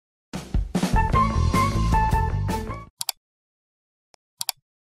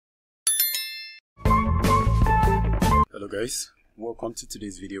Hello guys, welcome to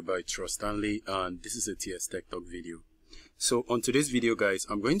today's video by Trust Stanley, and this is a TS Tech Talk video. So on today's video guys,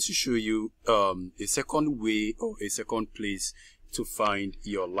 I'm going to show you a second way or a second place to find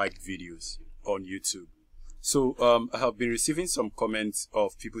your liked videos on YouTube. So I have been receiving some comments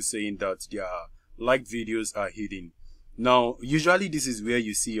of people saying that their liked videos are hidden. Now usually this is where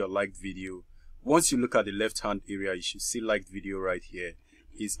you see your liked video. Once you look at the left hand area, you should see liked video right here.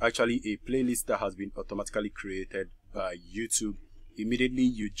 It's actually a playlist that has been automatically created by YouTube. Immediately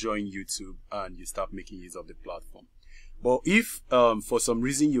you join YouTube and you start making use of the platform. But if for some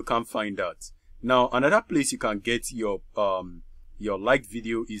reason you can't find that, now another place you can get your liked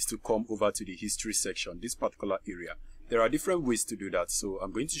video is to come over to the history section, this particular area. There are different ways to do that, so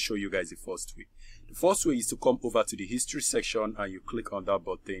I'm going to show you guys the first way. The first way is to come over to the history section and you click on that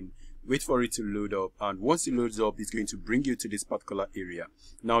button, wait for it to load up, and once it loads up, it's going to bring you to this particular area.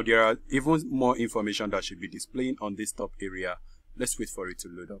 Now there are even more information that should be displaying on this top area. Let's wait for it to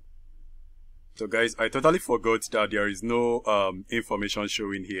load up. So guys, I totally forgot that there is no information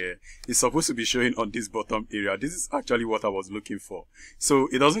showing here. It's supposed to be showing on this bottom area. This is actually what I was looking for. So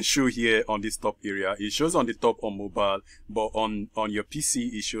it doesn't show here on this top area. It shows on the top on mobile, but on your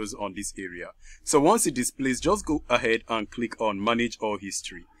PC it shows on this area. So once it displays, just go ahead and click on manage all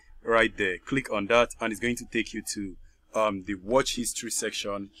history right there. Click on that and it's going to take you to the watch history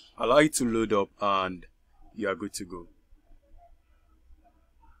section. Allow it to load up and you are good to go.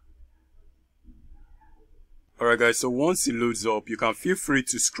 Alright guys, so once it loads up, you can feel free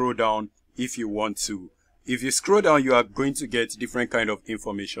to scroll down if you want to. If you scroll down, you are going to get different kind of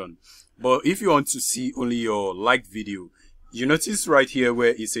information. But if you want to see only your liked video, you notice right here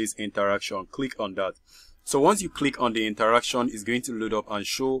where it says interaction, click on that. So once you click on the interaction, it's going to load up and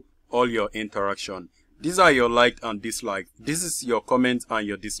show all your interaction. These are your liked and disliked. This is your comment and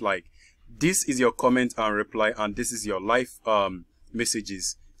your dislike. This is your comment and reply, and this is your live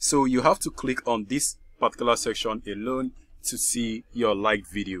messages. So you have to click on this particular section alone to see your liked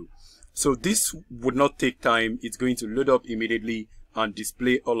video. So this would not take time. It's going to load up immediately and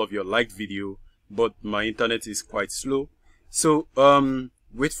display all of your liked video, but my internet is quite slow, so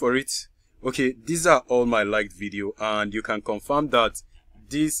wait for it. Okay, these are all my liked video, and you can confirm that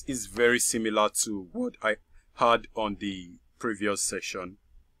this is very similar to what I had on the previous section.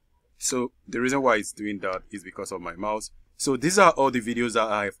 So the reason why it's doing that is because of my mouse. So these are all the videos that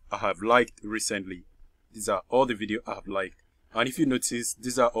I have liked recently. These are all the video I have liked, and if you notice,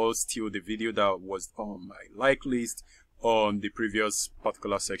 these are all still the video that was on my like list on the previous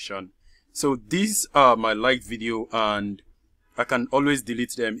particular section. So these are my liked video, and I can always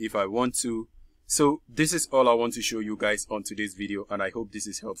delete them if I want to. So this is all I want to show you guys on today's video, and I hope this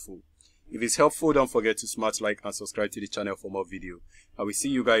is helpful. If it's helpful, don't forget to smash like and subscribe to the channel for more video. I will see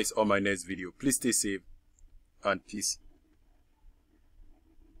you guys on my next video. Please stay safe and peace.